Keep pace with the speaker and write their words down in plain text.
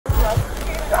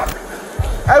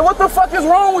Hey, what the fuck is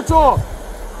wrong with y'all?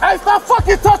 Hey, stop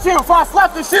fucking touching him before I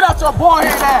slap the shit out your boy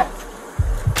head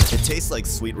ass. It tastes like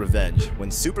sweet revenge when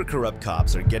super corrupt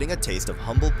cops are getting a taste of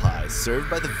humble pie served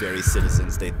by the very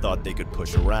citizens they thought they could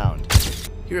push around.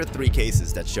 Here are 3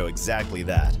 cases that show exactly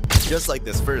that. Just like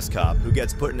this first cop who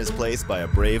gets put in his place by a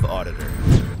brave auditor.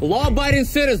 A law-abiding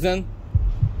citizen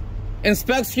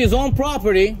inspects his own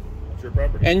property, That's your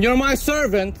property. And you're my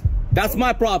servant. That's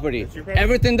my property. That's your property.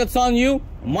 Everything that's on you,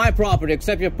 my property,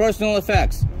 except your personal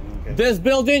effects. Okay. This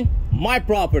building, my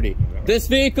property. This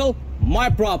vehicle, my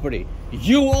property.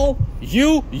 You all,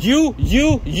 you,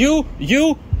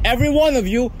 every one of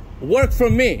you work for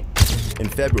me. In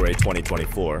February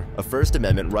 2024, a First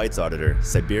Amendment rights auditor,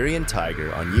 Siberian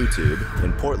Tiger, on YouTube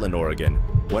in Portland, Oregon,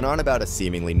 went on about a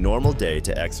seemingly normal day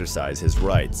to exercise his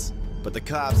rights. But the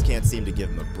cops can't seem to give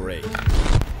him a break.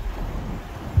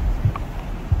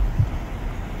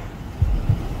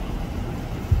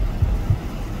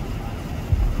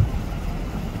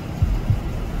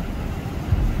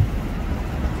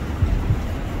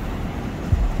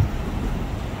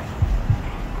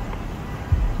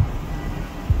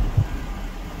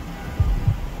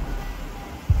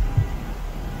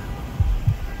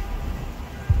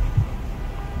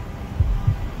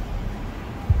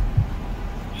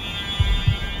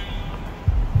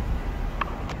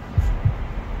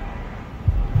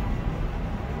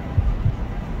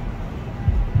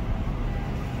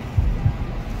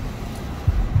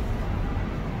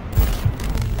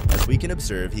 We can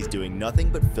observe he's doing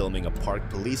nothing but filming a parked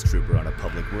police trooper on a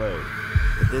public road.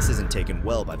 But this isn't taken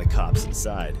well by the cops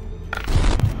inside.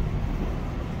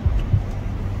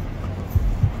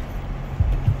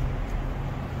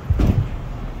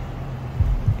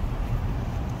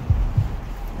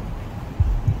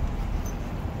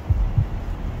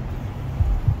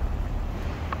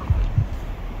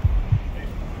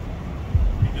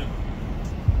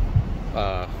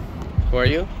 Who are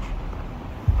you?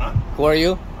 Huh? Who are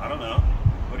you? I don't know.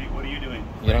 What are you doing?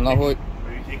 You don't know who? Are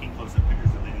you taking close-up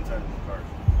pictures of the inside of the car?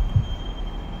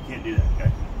 You can't do that,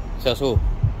 okay? Says who?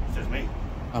 It says me.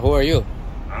 Who are you?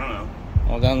 I don't know.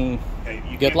 Well then, Okay,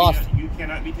 you get can't lost. You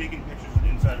cannot be taking pictures of the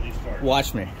inside of these cars.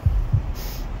 Watch me.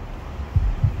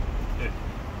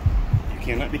 You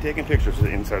cannot be taking pictures of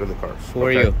the inside of the cars. Who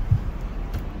are you?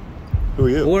 Who are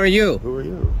you? Who are you? Who are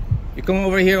you? You come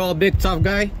over here all big tough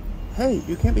guy? Hey,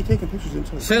 you can't be taking pictures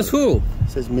inside the Says car. who?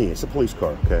 Says me. It's a police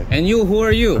car, okay? And you, who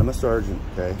are you? I'm a sergeant,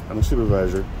 okay? I'm a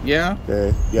supervisor, Yeah?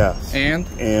 okay? Yes. And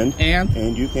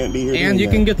you can't be here and doing you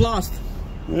that. can get lost.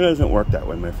 It doesn't work that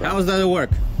way, my friend. How does that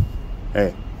work?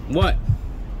 Hey. What?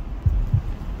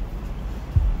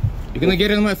 You're gonna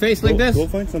get in my face like this? Go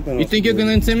find something else. You think you're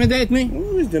gonna intimidate me?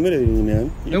 Who's intimidating you,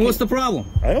 man? Then what's the problem?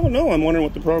 I don't know. I'm wondering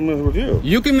what the problem is with you.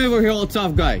 You came over here all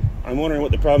tough guy. I'm wondering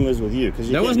what the problem is with you.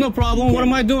 There was no problem. What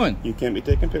am I doing? You can't be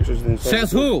taking pictures inside.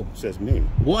 Says who? Says me.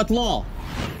 What law?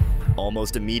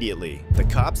 Almost immediately, the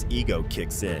cop's ego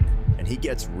kicks in, and he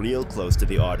gets real close to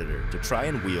the auditor to try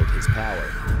and wield his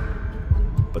power.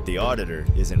 But the auditor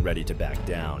isn't ready to back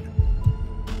down.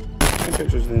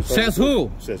 Pictures inside. Says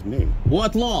who? Says me.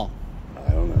 What law? I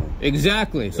don't know.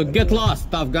 Exactly. So get lost,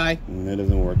 tough guy. It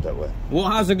doesn't work that way. Well,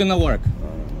 how's it gonna work? I don't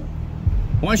know.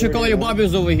 Why don't you call your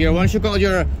bobbies over here? Why don't you call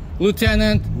your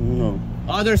lieutenant, No.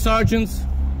 other sergeants?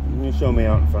 You show me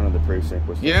out in front of the precinct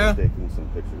with Yeah? taking some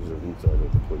pictures of inside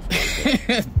of the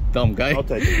police car. Dumb guy. I'll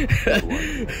take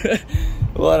it.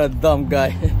 What a dumb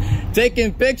guy.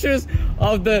 Taking pictures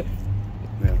of the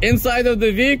inside of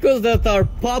the vehicles that are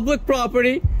public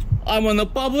property. I'm on a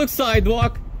public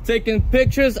sidewalk taking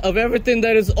pictures of everything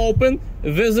that is open,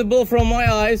 visible from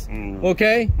my eyes,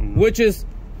 okay? Which is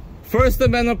First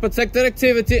Amendment protected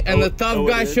activity, and the tough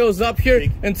guy shows up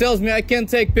here and tells me I can't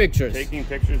take pictures. Taking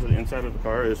pictures of the inside of the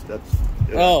car is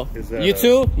you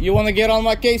too? You want to get on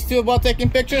my case too about taking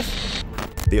pictures?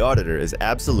 The auditor is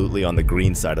absolutely on the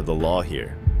green side of the law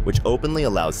here, which openly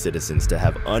allows citizens to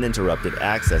have uninterrupted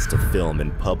access to film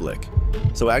in public.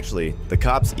 So actually, the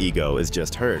cop's ego is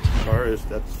just hurt. Car is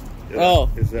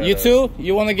you too?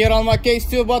 You want to get on my case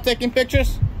too about taking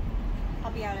pictures?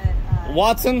 I'll be out at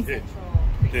Watson? Central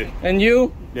Dude. Precinct. And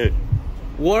you? Dude.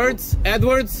 Words?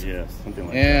 Edwards? Yeah, something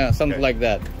like that. Yeah, something like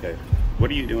that. Okay.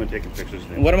 What are you doing taking pictures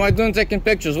then? What am I doing taking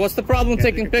pictures? What's the problem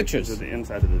taking pictures? of the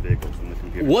inside of the vehicles in the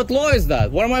computer. What law is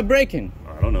that? What am I breaking?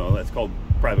 I don't know. That's called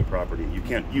private property. You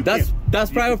can't.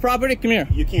 That's private property? Come here.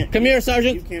 You can't. Come here,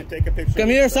 Sergeant. You can't take a picture. Come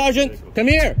here, Sergeant. Come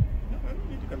here. No, I don't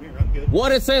need to come here. I'm good.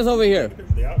 What it says over here? Take a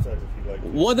picture of the outside if you like.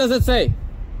 What does it say?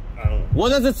 I don't know. What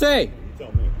does it say? You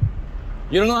tell me.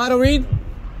 You don't know how to read?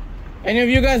 Any of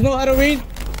you guys know how to read?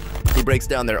 He breaks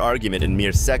down their argument in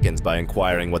mere seconds by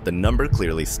inquiring what the number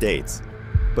clearly states.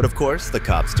 But of course, the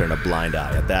cops turn a blind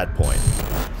eye at that point.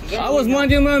 I was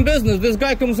minding my own business. This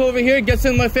guy comes over here, gets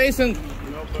in my face, and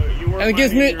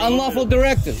gives me unlawful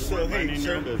directives. So, hey,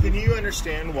 sir, can you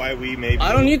understand why we may be...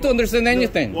 I don't need to understand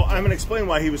anything. Well, I'm going to explain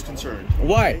why he was concerned.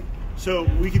 Why? Okay? So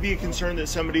we could be concerned that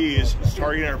somebody is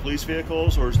targeting our police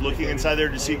vehicles or is looking inside there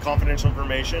to see confidential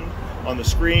information on the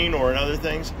screen or in other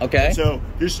things. Okay. So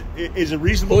there's is it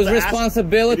reasonable Whose to ask?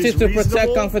 responsibility to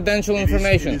protect confidential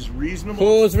information? It is reasonable.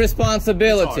 Whose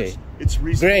responsibility? It's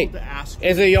reasonable Great. to ask.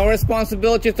 Is it your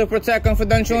responsibility to protect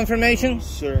confidential information?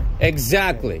 Sir.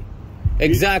 Exactly.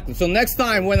 Exactly. So next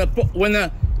time when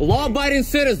a law-abiding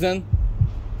citizen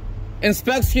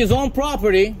inspects his own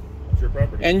property, It's your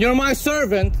property. and you're my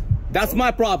servant, that's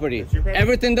my property. your property.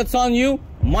 Everything that's on you,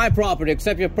 my property,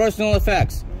 except your personal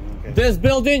effects. Okay. This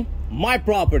building, my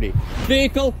property.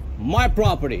 Vehicle, my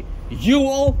property. You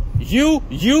all, you,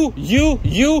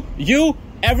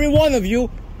 every one of you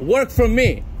work for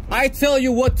me. I tell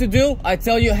you what to do. I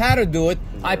tell you how to do it.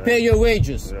 I pay your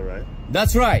wages. Is that right?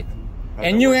 That's right.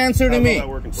 And that you work? answer to How's me. that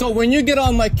working for So you? when you get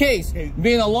on my case, Okay.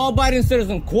 being a law-abiding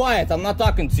citizen, quiet. I'm not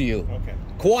talking to you. Okay.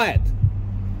 Quiet.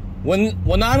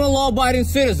 When I'm a law-abiding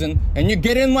citizen and you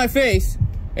get in my face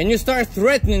and you start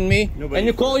threatening me and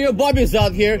you call your bobbies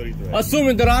out here,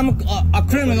 assuming that I'm a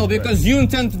criminal because you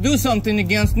intend to do something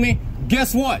against me,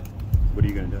 guess what? What are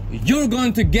you going to do? You're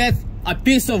going to get a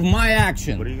piece of my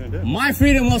action. What are you gonna do? My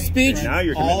freedom of speech. Now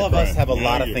you're All of us have a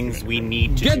lot of Now things you're we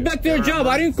need to Get do. back to your job.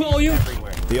 I didn't call you.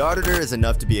 The auditor is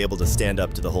enough to be able to stand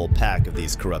up to the whole pack of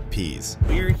these corrupt peas.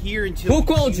 We're here until Who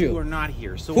called you? are not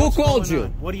here. So Who what's called going you?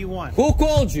 on? What do you want? Who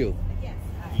called you?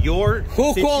 Your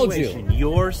Who called you? situation,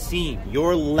 your scene,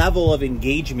 your level of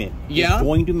engagement Yeah? is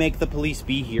going to make the police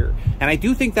be here. And I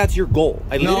do think that's your goal.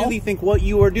 I No. literally think what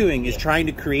you are doing is trying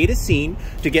to create a scene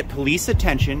to get police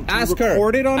attention, to Ask her.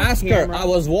 record it on Ask a her. camera. I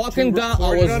was walking to down.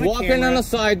 I record it was on a walking camera on a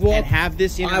sidewalk. and have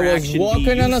this I interaction was walking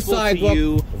be on a useful to sidewalk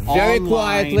you very online,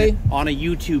 quietly. on a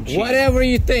YouTube channel. Whatever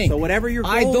you think. So whatever your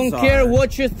I goals don't care are,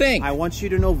 what you think. I want you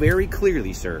to know very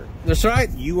clearly, sir. That's right.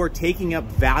 You are taking up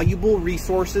valuable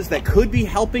resources that could be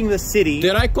helping the city.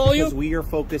 Did I call you? Because we are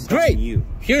focused Great. on you.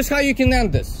 Here's how you can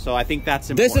end this. So I think that's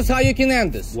This important. is how you can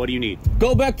end this. What do you need?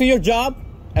 Go back to your job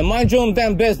and mind your own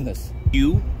damn business.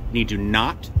 You need to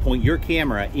not point your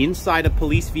camera inside of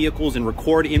police vehicles and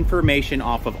record information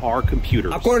off of our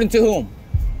computers. According to whom?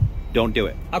 Don't do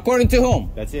it. According to whom?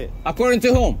 That's it. According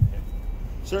to whom?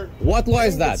 Sir. What law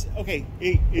is that? Okay.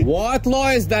 What law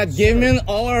is that? Give me an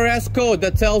ORS code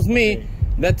that tells me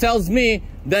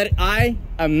that I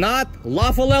am not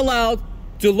lawfully allowed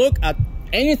to look at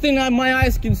anything that my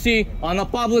eyes can see on a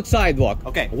public sidewalk.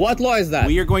 Okay. What law is that?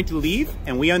 We are going to leave,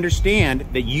 and we understand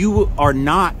that you are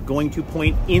not going to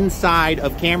point inside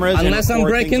of cameras Unless and I'm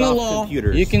record breaking things the off law,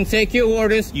 computers. you can take your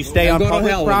orders. You stay and on go to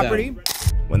public hell with them. property.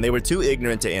 When they were too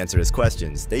ignorant to answer his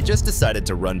questions, they just decided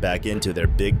to run back into their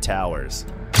big towers.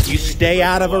 You stay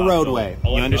out of a roadway.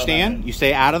 You understand? You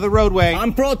stay out of the roadway.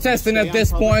 I'm protesting at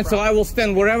this point, so I will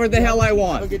stand wherever the hell I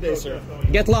want. Good day, sir.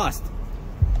 Get lost.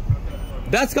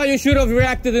 That's how you should have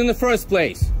reacted in the first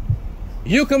place.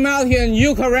 You come out here and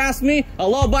you harass me, a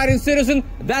law-abiding citizen,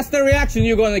 that's the reaction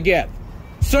you're going to get.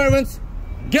 Servants,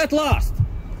 get lost.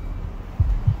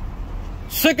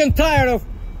 Sick and tired of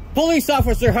police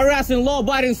officers harassing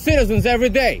law-abiding citizens every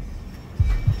day.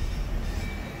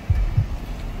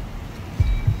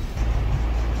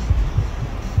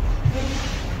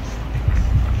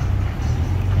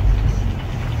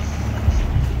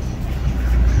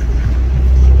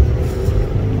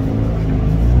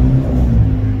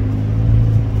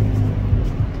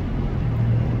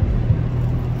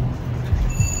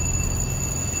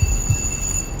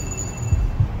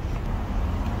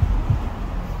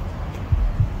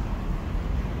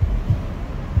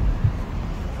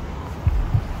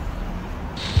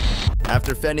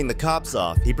 After fending the cops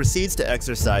off, he proceeds to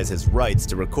exercise his rights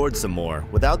to record some more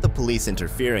without the police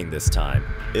interfering this time.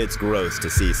 It's gross to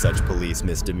see such police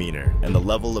misdemeanor and the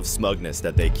level of smugness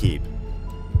that they keep.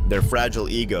 Their fragile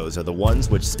egos are the ones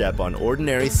which step on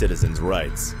ordinary citizens'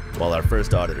 rights. While our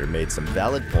first auditor made some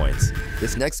valid points,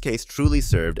 this next case truly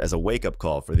served as a wake-up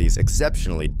call for these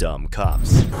exceptionally dumb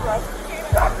cops.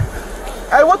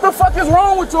 Hey, what the fuck is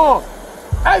wrong with you?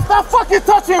 Hey, stop fucking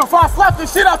touching him before I slap the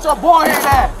shit out your boy head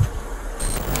ass.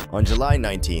 On July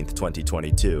 19th,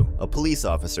 2022, a police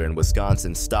officer in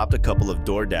Wisconsin stopped a couple of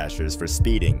Door Dashers for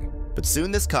speeding. But soon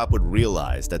this cop would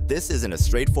realize that this isn't a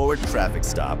straightforward traffic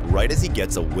stop right as he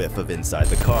gets a whiff of inside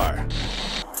the car.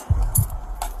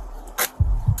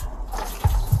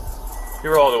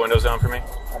 You roll all the windows down for me.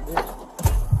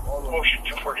 Motion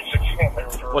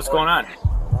 246. What's going on?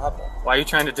 Why are you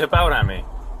trying to dip out on me?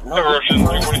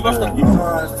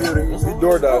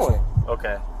 DoorDash.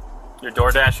 Okay. You're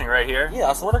door dashing right here? Yeah,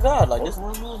 I swear to God, like this is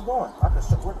where we was going. I could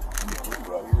show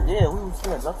Yeah, we was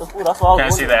going up the food. That's all. Can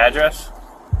I see the address?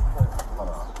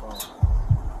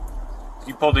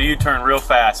 You pulled a U-turn real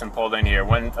fast and pulled in here.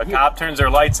 When a cop turns their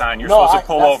lights on, you're supposed to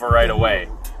pull over right away.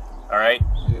 All right?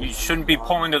 You shouldn't be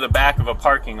pulling to the back of a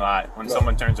parking lot when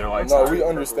someone turns their lights on. No, we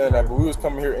understand that, but we was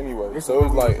coming here anyway. So it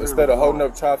was like, instead of holding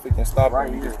up traffic and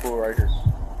stopping, we just pull right here.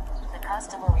 The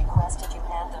customer requested you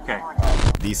hand them Okay.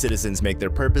 These citizens make their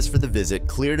purpose for the visit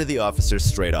clear to the officers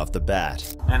straight off the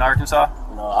bat. In Arkansas?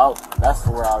 No, that's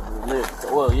where I live.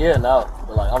 Well, yeah, no,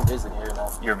 but like I'm visiting here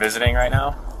now. You're visiting right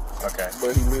now? Okay.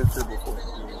 But he lived here before.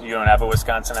 You don't have a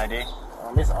Wisconsin ID?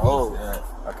 It's old.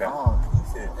 Okay.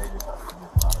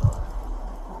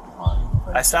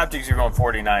 I stopped because you're going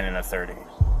 49 and a 30.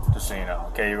 Just so you know.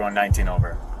 Okay, you're going 19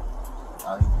 over.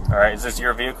 Alright, is this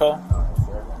your vehicle?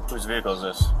 Whose vehicle is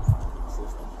this?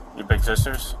 Your big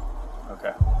sister's?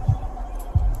 Okay.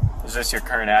 Is this your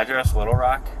current address, Little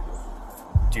Rock?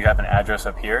 Do you have an address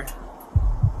up here?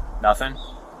 Nothing?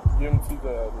 You didn't see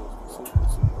the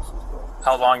address.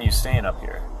 How long you staying up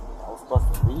here? I was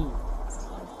supposed to leave.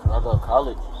 Cause I go to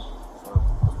college. So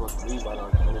I was supposed to leave by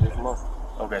the end of this month.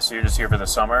 Okay, so you're just here for the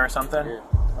summer or something? Yeah.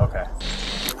 Okay.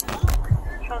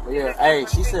 But yeah, hey,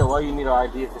 she said, why you need an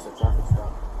ID if it's a traffic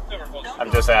stop?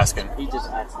 I'm just asking. He just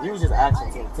asked. He was just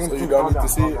asking. So you don't need to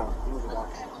see it?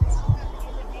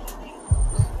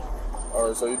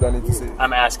 Alright, so you don't need to see it?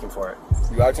 I'm asking for it.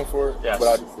 You asking for it? Yes.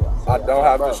 But I don't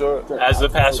have to show it? As the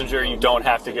passenger, you don't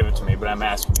have to give it to me, but I'm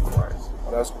asking you for it.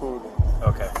 That's cool then.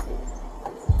 Okay.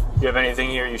 Do you have anything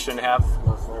here you shouldn't have?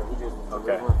 No, sir. We just,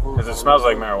 Okay. Because it smells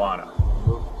like marijuana.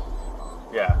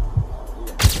 Yeah.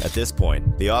 At this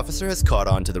point, the officer has caught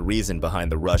on to the reason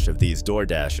behind the rush of these door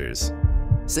dashers.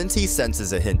 Since he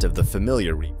senses a hint of the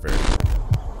familiar reefer.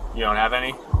 You don't have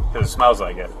any? Because it smells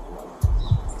like it.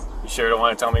 You sure don't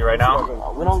want to tell me right now?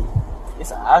 We don't. It's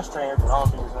an ashtray, but I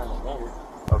don't think it's nothing dangerous.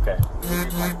 Okay.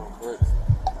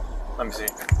 Let me see.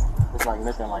 It's like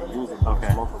nothing like using. Okay.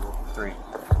 Smokable. 3.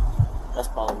 That's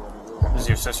probably what it is. This is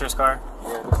your sister's car?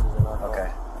 Yeah, this is it. Okay.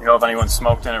 You know if anyone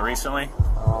smoked in it recently?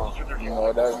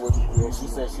 No, that was. Yeah, she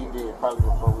said she did probably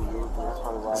before we used it. That's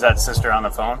probably why. Is that sister on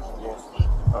the phone? Yes.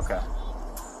 Okay.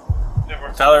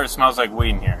 Tell her it smells like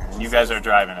weed in here, and you guys are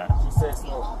driving it. She said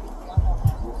so.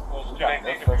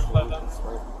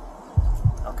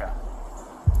 Okay.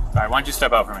 Alright, why don't you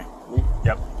step out for me? Me?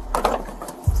 Yep.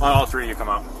 Why don't all 3 of you come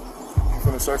out? You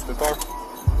gonna search the car?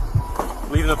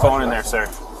 Leave the phone in there, sir.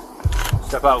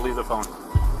 Step out, leave the phone.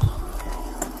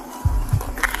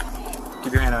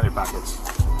 Keep your hand out of your pockets.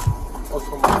 I'll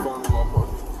put my phone in my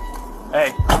pocket. Hey.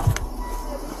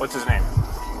 What's his name?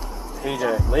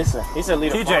 TJ, listen. He said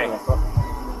leave the TJ. phone.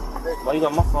 Why you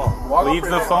got my phone? Leave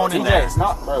the phone in TJ, there. it's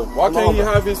not, bro. Why can't he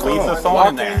have his phone? Leave the phone Why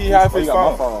in there. can't he have Why his you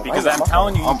got my phone? Because I'm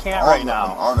telling you, you can't right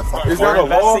now. Is that We're a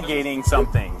law? investigating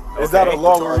something. Is that a okay?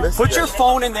 law? where- Put your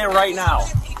phone in there right now.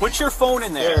 Put your phone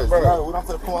in there.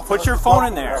 Put your phone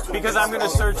in there because I'm going to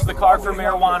search the car for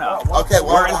marijuana. Okay,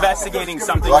 well, We're investigating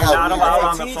something. You're not allowed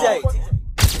on the phone.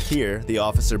 Here, the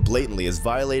officer blatantly is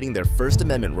violating their First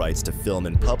Amendment rights to film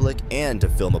in public and to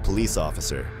film a police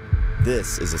officer.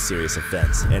 This is a serious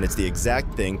offense, and it's the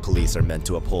exact thing police are meant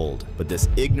to uphold. But this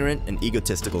ignorant and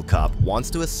egotistical cop wants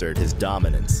to assert his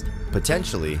dominance,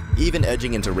 potentially even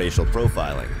edging into racial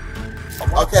profiling.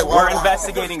 Okay, well, We're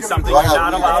investigating something. You're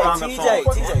not allowed on the phone.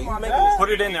 TJ, you making Put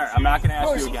it in there. I'm not going to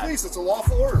ask you again. It's a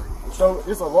lawful order. So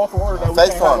it's a lawful order that we Face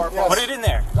can't have our on. phone. Put it in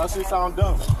there. That shit sound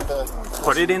dumb.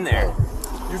 Put it in there.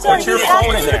 Sir, Put your he phone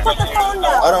in asked you there. to put the phone I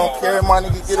down. don't care, my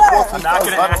nigga. Get it off me. I'm not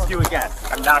going to ask you again.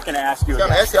 I'm not going to ask you I'm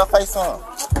gonna again. ask your face on.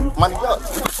 Money up.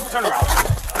 Turn around.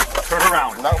 Turn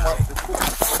around. No money.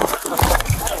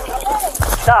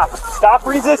 Stop. Stop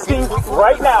resisting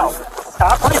right now.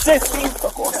 Stop resisting.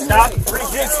 Stop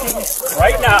resisting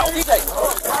right now.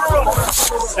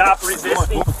 Stop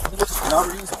resisting. No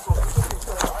reason.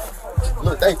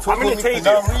 Look, they took I'm going me to for tase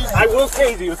no you. reason. I will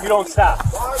tase you if you don't stop.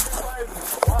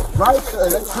 Right,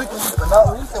 they took me for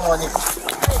no reason, my nigga.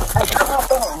 Hey, grab my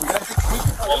phone.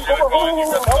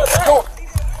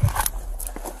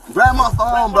 Grab my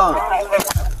phone, bro.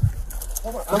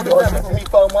 I'm gonna me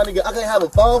phone, my nigga. I can't have a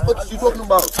phone. What you talking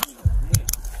about?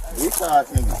 This side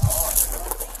nigga.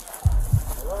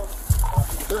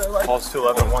 Pulse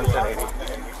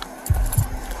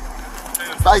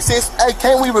 211-11080. Like, sis, hey,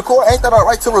 can't we record? Ain't that our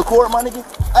right to record, my nigga?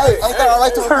 Hey, ain't that our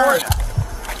right to record?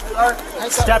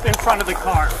 Step in front of the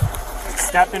car.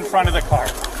 Step in front of the car.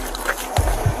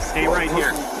 Stay right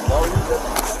here.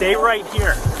 Stay right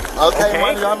here. Okay,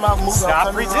 my nigga, I'm not moving. Stop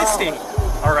I'm turning resisting.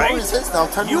 around. All right? I'm resisting. I'm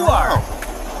turning You around. are.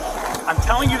 I'm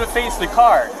telling you to face the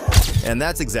car. And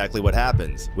that's exactly what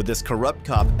happens, with this corrupt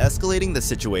cop escalating the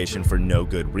situation for no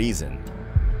good reason.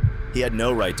 He had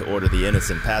no right to order the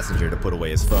innocent passenger to put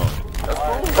away his phone.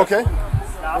 Okay.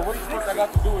 But what do you think that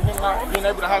got to do with him not being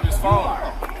able to have his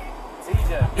phone?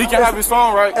 He can have his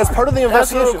phone, right? As part of the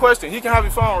investigation. Answer the question. He can have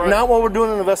his phone, right? Not while we're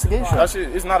doing an investigation. That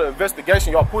shit, it's not an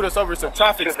investigation. Y'all put us over. It's a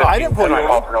traffic stop. I didn't put you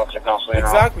over.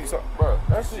 Exactly. So, bro,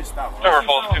 that shit stop.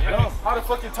 How the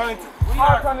fuck you turn into?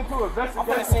 How it turn into an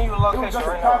investigation? It was just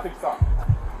a traffic stop.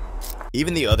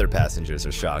 Even the other passengers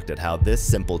are shocked at how this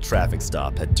simple traffic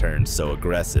stop had turned so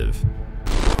aggressive.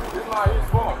 It's not his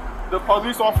phone. The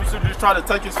police officer just tried to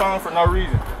take his phone for no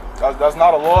reason. That's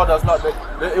not a law. That's not.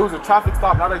 It was a traffic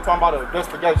stop. Now they talking about an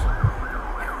investigation.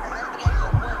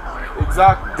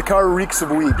 Exactly. The car reeks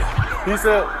of weed. He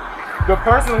said the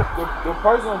person who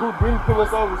didn't pull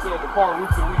us over said the car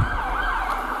reeks of weed.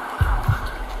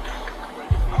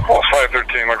 Well,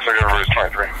 513 looks like everybody's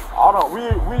 23. I don't. We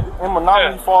in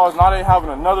Menominee Falls. Now they having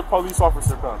another police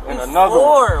officer come and another.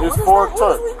 It's four trucks.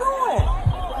 What are we doing?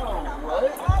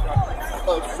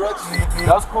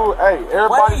 That's cool. Hey,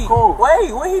 everybody's cool.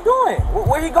 Wait, what he doing?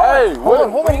 Where he going? Hey, hold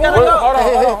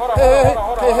on.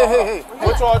 Hey.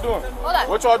 What y'all doing? Hold on.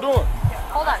 What y'all doing?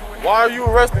 Hold on. Why are you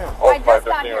arresting him? I just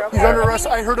got here, okay? He's under arrest.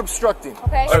 I heard obstructing.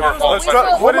 Okay.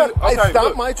 I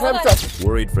stopped my traffic.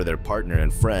 Worried for their partner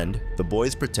and friend, the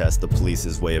boys protest the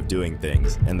police's way of doing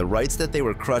things and the rights that they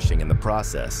were crushing in the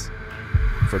process.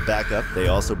 For backup, they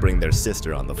also bring their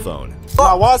sister on the phone.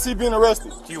 Now, why is he being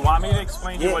arrested? Do you want me to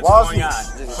explain to you what's going on?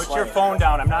 Put your phone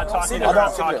down. I'm not talking to her.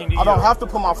 I'm talking to you. I don't have to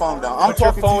put my phone down. I'm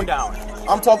talking to you. down.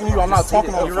 I'm talking to you. I'm not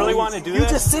talking on the phone. You really want to do that? You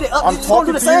just sit it up. I'm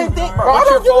talking to the same thing. Bro, I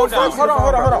don't give a fuck. Hold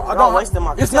on. I don't waste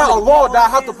my. It's not a law that I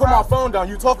have to put my phone down.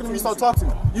 You talking to me, so talk to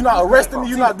me. You're not arresting me.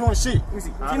 You're not doing shit.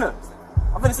 Tina,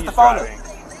 I'm finna sit the phone up.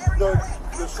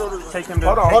 Take him to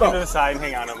the side and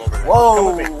hang on him over there. Whoa, come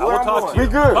with me. I will talk to you.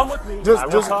 Be good. Come with me. Just I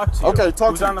will talk to you. Okay, talk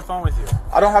Who's to on the phone with you?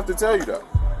 I don't have to tell you that.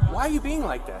 Why are you being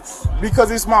like this?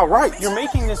 Because it's my right. You're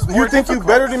making this more You think difficult. you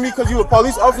better than me because you a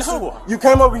police officer? No. You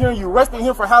came over here and you arrested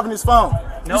him for having his phone.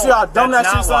 No, you see how dumb that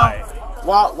that's shit not sounds?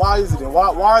 Why is it then?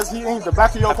 Why is he in the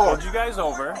back of your car? I pulled you guys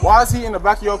over. Why is he in the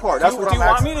back of your car? That's do what you I'm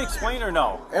want asking. me to explain or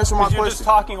no? Answer my question. You're just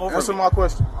talking over Answer me. my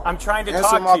question. I'm trying to Answer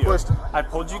talk my to you. question. I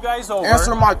pulled you guys over.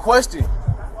 Answer my question.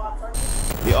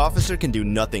 The officer can do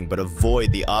nothing but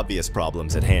avoid the obvious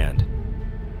problems at hand.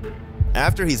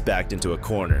 After he's backed into a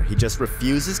corner, he just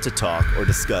refuses to talk or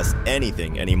discuss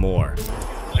anything anymore.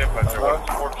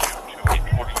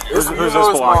 Who's this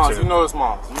belong to? You know it's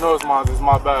mine. You know it's mine. It's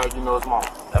my bag. You know it's mine.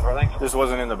 This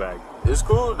wasn't in the bag. It's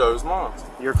cool though. It's mine.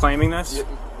 You're claiming this? Yeah,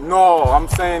 no, I'm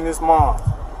saying it's mine.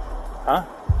 Huh?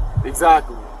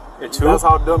 Exactly. It's who? That's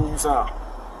how dumb you sound.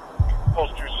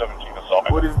 Post 217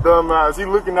 assault. With his dumb ass. He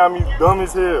looking at me dumb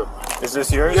as hell. Is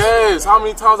this yours? Yes. How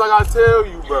many times I gotta tell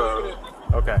you, bro?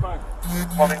 Okay.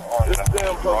 This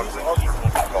damn police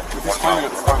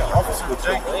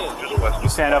You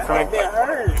stand up for me? Been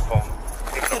hurt.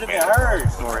 It could have been hurt.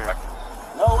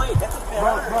 No, wait, that's a bit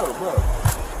hurt. Bro.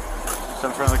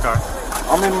 Stand in front of the car.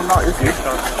 I'm in my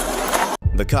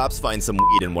The cops find some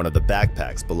weed in one of the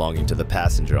backpacks belonging to the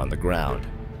passenger on the ground.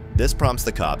 This prompts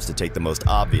the cops to take the most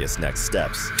obvious next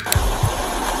steps. Get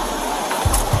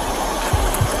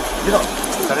up.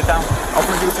 Set it down. I'm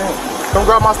gonna get it to him. Come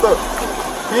grab my stuff.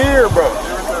 Here, bro.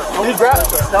 He grab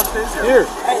stuff here.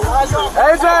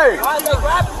 AJ!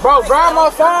 Bro, grab my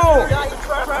phone.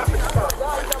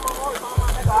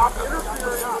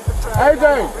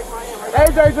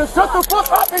 AJ, just shut the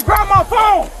fuck up and grab my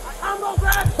phone.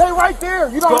 Stay right there.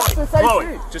 You don't have to say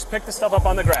shit. Just pick the stuff up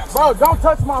on the grass. Bro, don't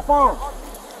touch my phone.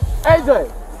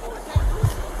 AJ.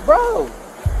 Bro.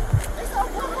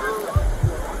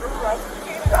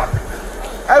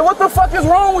 Hey, what the fuck is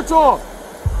wrong with y'all?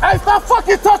 Hey, stop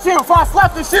fucking touching him before I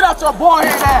slap the shit out your boy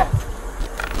head ass.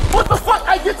 What the fuck?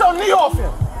 Hey, get your knee off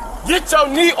him. Get your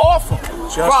knee off him.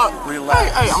 Just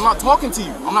relax. Hey, I'm not talking to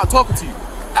you.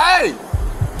 Hey,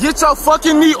 get your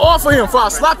fucking knee off of him before I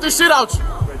slap the shit out you.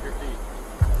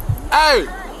 Hey.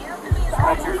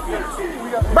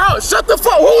 Bro, shut the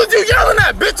fuck. Who was you yelling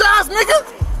at, bitch ass nigga?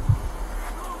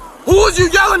 Who was you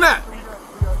yelling at?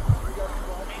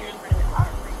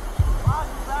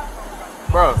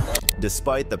 Bro.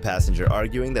 Despite the passenger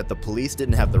arguing that the police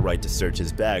didn't have the right to search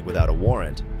his bag without a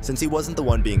warrant, since he wasn't the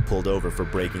one being pulled over for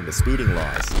breaking the speeding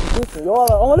laws. Listen,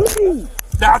 y'all are on me.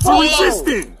 That's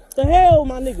resisting. The hell,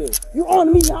 my nigga? You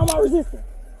on me, how am I resisting?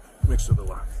 Make sure they're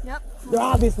locked. Yep. They're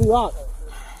obviously locked.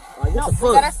 Like, No, we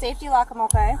gotta safety lock them,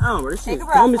 okay? Oh, this Take shit a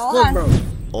breath, hold on. bro.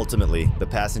 Ultimately, the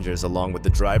passengers along with the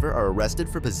driver are arrested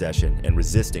for possession and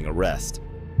resisting arrest.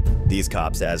 These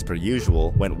cops, as per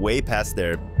usual, went way past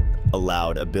their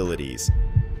allowed abilities,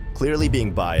 clearly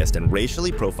being biased and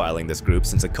racially profiling this group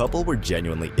since a couple were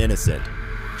genuinely innocent.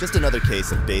 Just another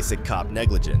case of basic cop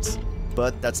negligence.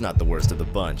 But that's not the worst of the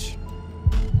bunch.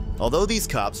 Although these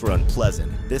cops were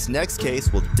unpleasant, this next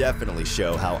case will definitely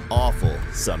show how awful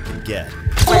some can get.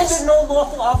 There's no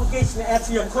lawful obligation to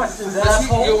answer your questions,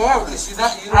 asshole. You are, because you're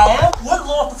not. I am? What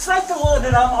lawful? Cite the law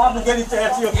that I'm obligated to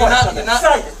answer your questions.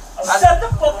 Cite it. Shut the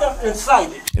fuck up and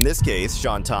cite it. In this case,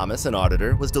 Sean Thomas, an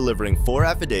auditor, was delivering 4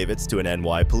 affidavits to an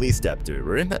NY police deputy.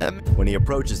 When he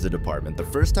approaches the department, the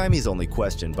first time he's only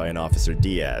questioned by an Officer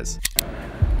Diaz.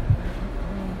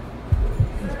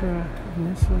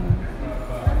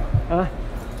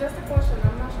 Just a question.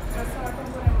 I'm not sure. That's how I can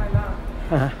put in my lap.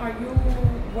 Are you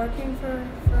working for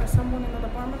someone in the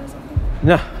department or something?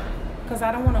 No. Because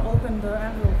I don't want to open the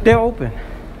envelope. They're open.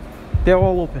 They're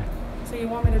all open. So you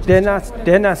want me to just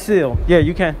They're not sealed. Yeah,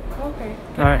 you can. Okay.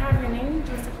 Can I have your name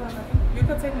just to clarify? You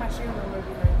could take my serial number if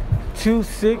you like.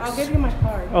 26. I'll give you my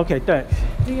card. Okay, thanks.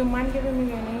 Do you mind giving me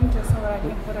your name just so that I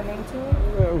can put a name to it?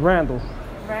 Randall.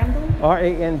 Randall?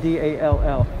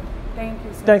 Randall. Thank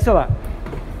you, sir. Thanks a lot.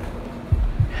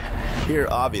 Here,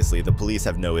 obviously, the police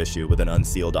have no issue with an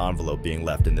unsealed envelope being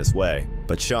left in this way,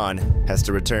 but Sean has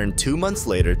to return 2 months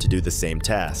later to do the same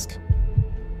task.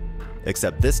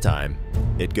 Except this time,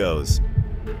 it goes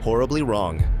horribly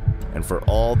wrong, and for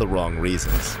all the wrong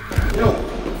reasons. Yo,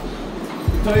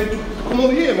 come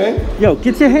over here, man. Yo,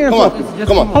 get your hands off me.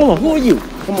 Come on. Hold on, who are you?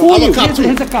 Who are you?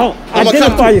 He's a cop.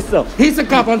 Identify yourself. He's a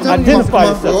cop. I'm telling you. Identify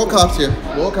yourself. We're all cops here.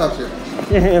 We're all cops here.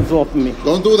 Get your hands off of me.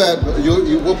 Don't do that.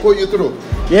 We'll put you through.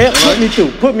 Yeah, put me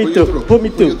through. Put me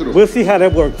through. We'll see how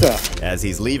that works out. As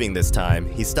he's leaving this time,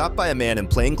 he's stopped by a man in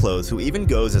plain clothes who even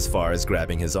goes as far as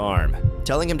grabbing his arm,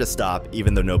 telling him to stop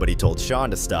even though nobody told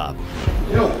Sean to stop.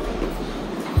 Yo,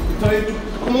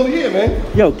 come over here, man.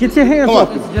 Yo, get your hands off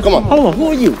me. Come on. Hold on, who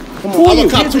are you? Who are you?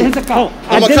 He's a cop.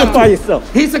 Identify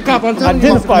yourself. He's a cop. I'm telling you.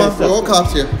 Identify yourself. We're all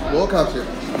cops here. We're all cops here.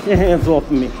 Get your hands off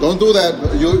of me. Don't do that.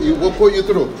 We'll put you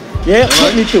through. Yeah,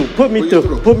 put me through.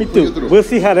 Put me through. We'll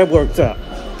see how that works out.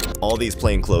 All these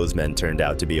plainclothesmen turned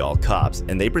out to be all cops,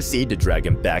 and they proceed to drag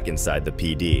him back inside the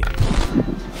PD.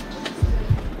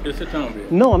 Just sit down, man.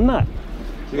 No, I'm not.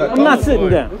 I'm not sitting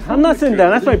down. I'm not sitting down.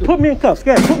 That's right. Put me in cuffs.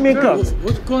 Go ahead. Put me in cuffs.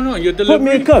 What's going on? You're Put delivering?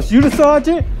 me in cuffs. You the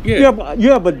sergeant? Yeah.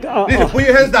 You have a Put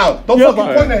your hands down. Don't fucking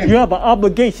point at him. you have an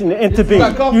obligation to intervene.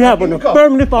 You have an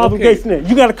affirmative obligation.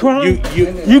 You got a crime?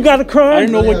 You got a crime? I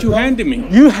didn't know what you handed me.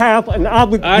 You have an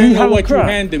obligation. I didn't know what you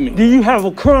handed me. Do you have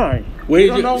a crime?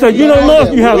 So you don't know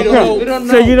if you have a crime.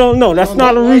 So you don't know. That's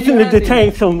not a reason to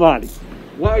detain somebody.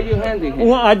 What are you handing him? We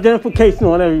want identification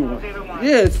on everyone.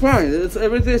 Yeah, it's fine.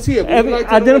 Everything's here.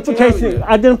 Identification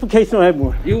on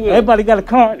everyone. Everybody got a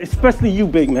card, especially you,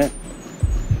 big man.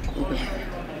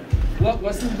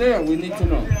 What's in there? We need to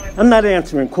know. I'm not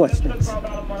answering questions.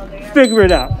 Figure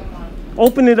it out.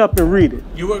 Open it up and read it.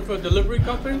 You work for a delivery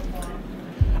company?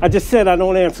 I just said I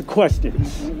don't answer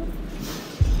questions.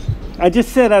 I just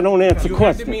said I don't answer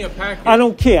questions. You handed me a package. I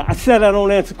don't care. I said I don't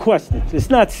answer questions.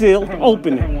 It's not sealed.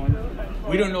 Open it.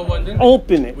 We don't know what's in it.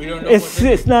 Open it. We don't know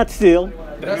it's not sealed.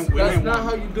 That's not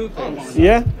how you do things.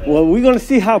 Yeah? Well, we're going to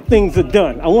see how things are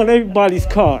done. I want everybody's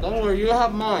card. Don't worry, you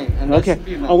have mine. And okay.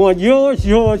 I want yours.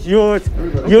 Stay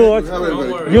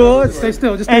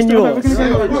still. Just stay still.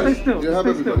 Stay still. You have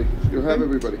everybody. You have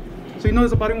everybody. So you know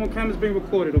there's a body worn cameras being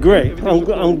recorded. Okay? Great. I'm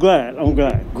glad.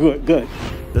 Good.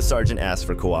 The sergeant asks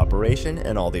for cooperation,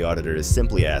 and all the auditor is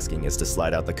simply asking is to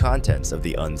slide out the contents of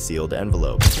the unsealed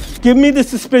envelope. Give me the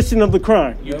suspicion of the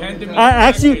crime. You handed me I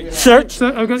actually search.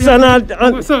 Sir,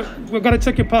 we've got to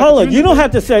check your pockets. Hold on, you don't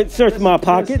have to search my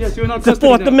pockets. Yes, you're not it's a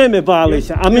Fourth Amendment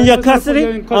violation. I'm in your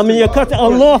custody. I'm in your custody,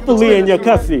 unlawfully in your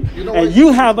custody. And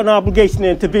you have an obligation to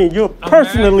intervene. You're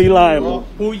personally liable.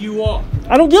 Who you are?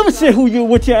 I don't give a shit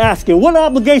what you're asking. What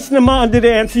obligation am I under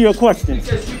to answer your questions?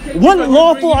 What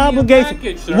lawful obligation?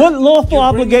 What lawful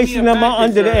obligation am I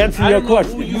under to answer your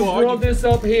question? You brought this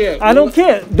up here. I don't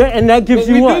care. And that gives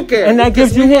you what? And that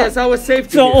gives you what? It's our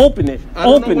safety. So open it. I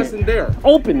don't know what's in there.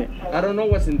 Open it. I don't know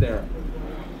what's in there.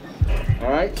 All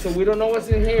right? So we don't know what's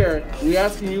in here. We're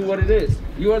asking you what it is.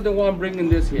 You are the one bringing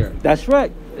this here. That's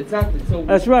right. Exactly. So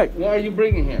that's right. What are you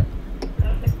bringing here?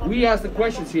 We asked the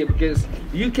questions here because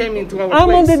you came into our I'm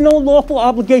place. under no lawful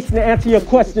obligation to answer your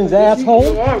questions,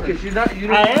 asshole. You are, because you're not.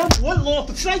 I am? What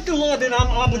lawful? Cite the law that I'm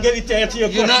obligated to answer your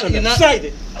questions. Cite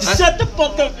it. Shut the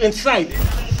fuck up and cite it.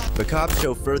 The cops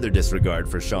show further disregard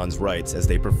for Sean's rights as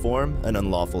they perform an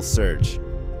unlawful search.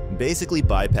 basically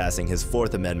bypassing his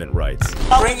Fourth Amendment rights.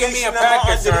 Bringing me a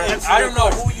package, sir. I don't know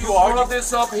who you are. Put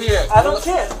this up here. I don't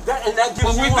care. And that gives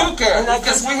But you we one. do care. And that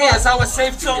Because gives we're you here. one. It's our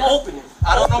safety. So here. open it.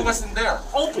 I don't know what's in there.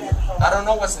 Open it. I don't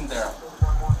know what's in there.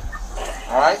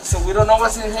 All right. So we don't know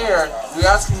what's in here. We're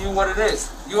asking you what it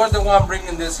is. You are the one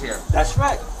bringing this here. That's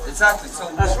right. Exactly. So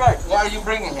That's right. What are you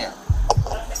bringing here?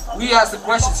 We asked the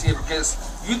questions here because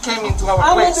you came into our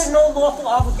I'm place. under no lawful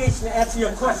obligation to answer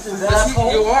your questions,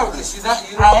 asshole. You are. You're not.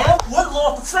 I am. What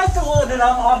lawful? Cite the law that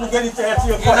I'm obligated to answer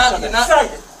your question. You're not.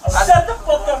 Cite it. Shut the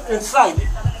fuck up and cite it.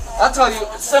 I'll tell you.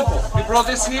 It's simple. You brought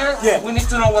this here. Yeah. We need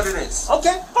to know what it is.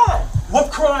 Okay, fine.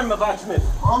 What crime have I committed?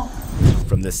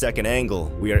 From the second angle,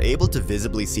 we are able to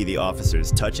visibly see the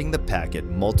officers touching the packet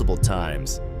multiple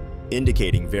times,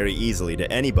 indicating very easily to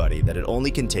anybody that it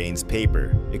only contains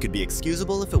paper. It could be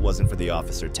excusable if it wasn't for the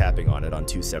officer tapping on it on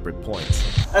two separate points.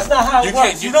 That's not how it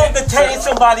works. You don't detain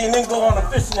somebody and then go on a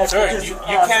fishing Sir, expedition.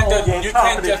 you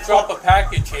can't just drop a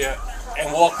package here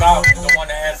and walk out. You don't want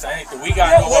to answer anything. We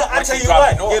got to know what I tell you you're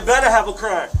what, dropping off. you better have a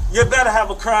crime. You better have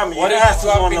a crime and What your is ass is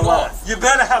on the dropping line. off? You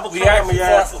better have a We crime asked and your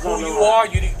you ass for is on who the you line. are.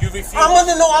 You refuse. I'm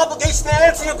under no obligation to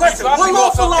answer your question. What dropping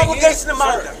off lawful something obligation here, am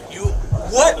I sir. under?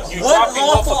 What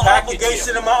lawful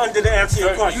obligation am I under to answer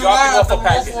your question? dropping off a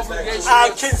package. I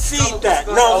concede that.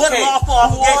 No, what Okay, lawful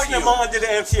who are obligation am you? I under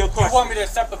to answer your You question? want me to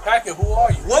accept a packet? Who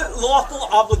are you? What lawful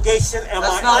obligation am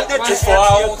That's I not under to Just answer for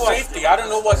our your own question? safety. I don't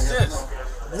know what's this.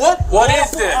 What What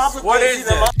is lawful this? What is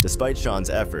obligation am I this? Despite Sean's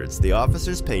efforts, the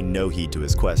officers pay no heed to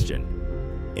his question.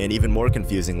 And even more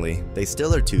confusingly, they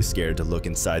still are too scared to look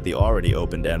inside the already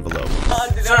opened envelope.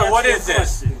 under to Sir, answer what your is this?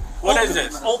 question? What Open is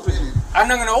it. this? Open it. I'm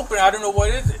not going to open it. I don't know what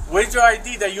is it. Where's your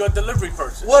ID that you're a delivery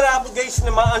person? What obligation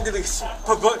am I under to You're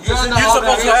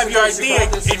supposed to have your ID.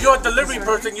 If you're a delivery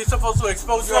person, you're supposed to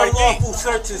expose your ID. Unlawful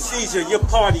search and seizure, you're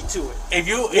party to it. If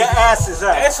you, Your ass is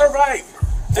out. It's all right.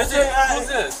 This is, Okay, who's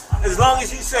this? As long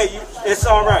as you say it's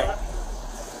all right.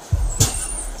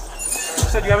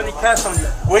 So do you have any cash on you?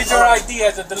 Where's your ID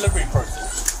as a delivery person?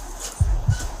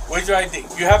 Where's your ID?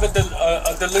 You have a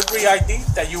delivery ID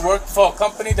that you work for a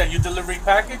company that you deliver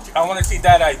package? I want to see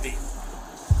that ID.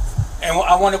 And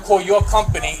I want to call your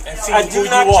company and see I who do you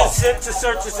not are. consent to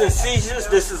searches and seizures.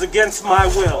 This is against my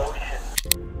will.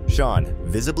 Sean,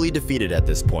 visibly defeated at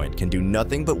this point, can do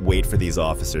nothing but wait for these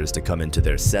officers to come into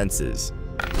their senses.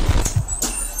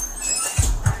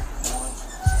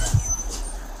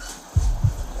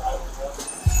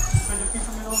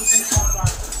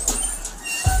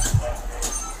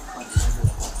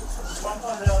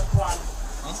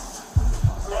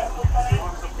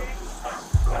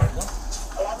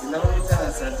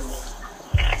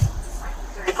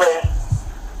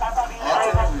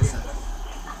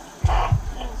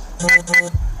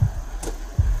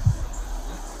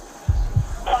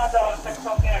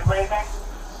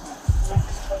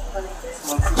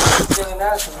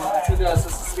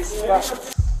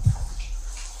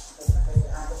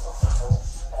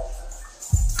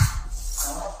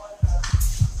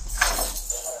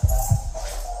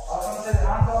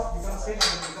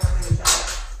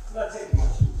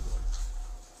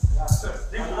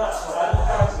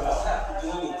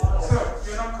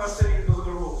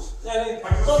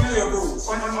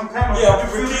 Yeah,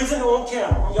 we're recusing on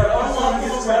camera. You gotta unlock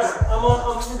your arrest. I'm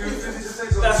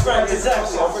recusing. That's right,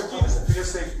 exactly. I'm recusing. For your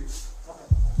safety.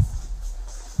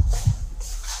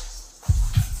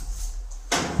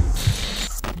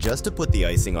 Just to put the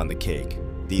icing on the cake,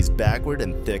 these backward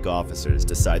and thick officers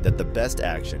decide that the best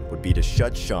action would be to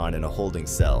shut Sean in a holding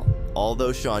cell.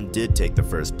 Although Sean did take the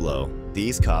first blow,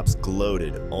 these cops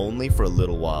gloated only for a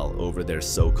little while over their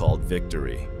so-called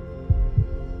victory.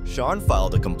 Sean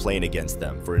filed a complaint against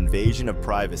them for invasion of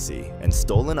privacy and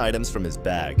stolen items from his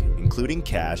bag, including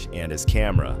cash and his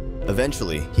camera.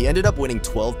 Eventually, he ended up winning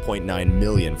 $12.9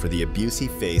 million for the abuse he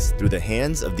faced through the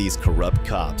hands of these corrupt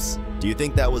cops. Do you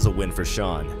think that was a win for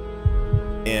Sean?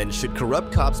 And should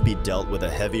corrupt cops be dealt with a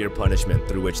heavier punishment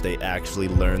through which they actually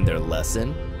learn their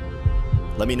lesson?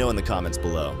 Let me know in the comments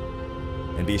below.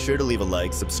 And be sure to leave a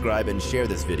like, subscribe, and share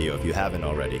this video if you haven't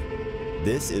already.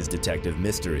 This is Detective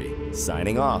Mystery,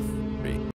 signing off.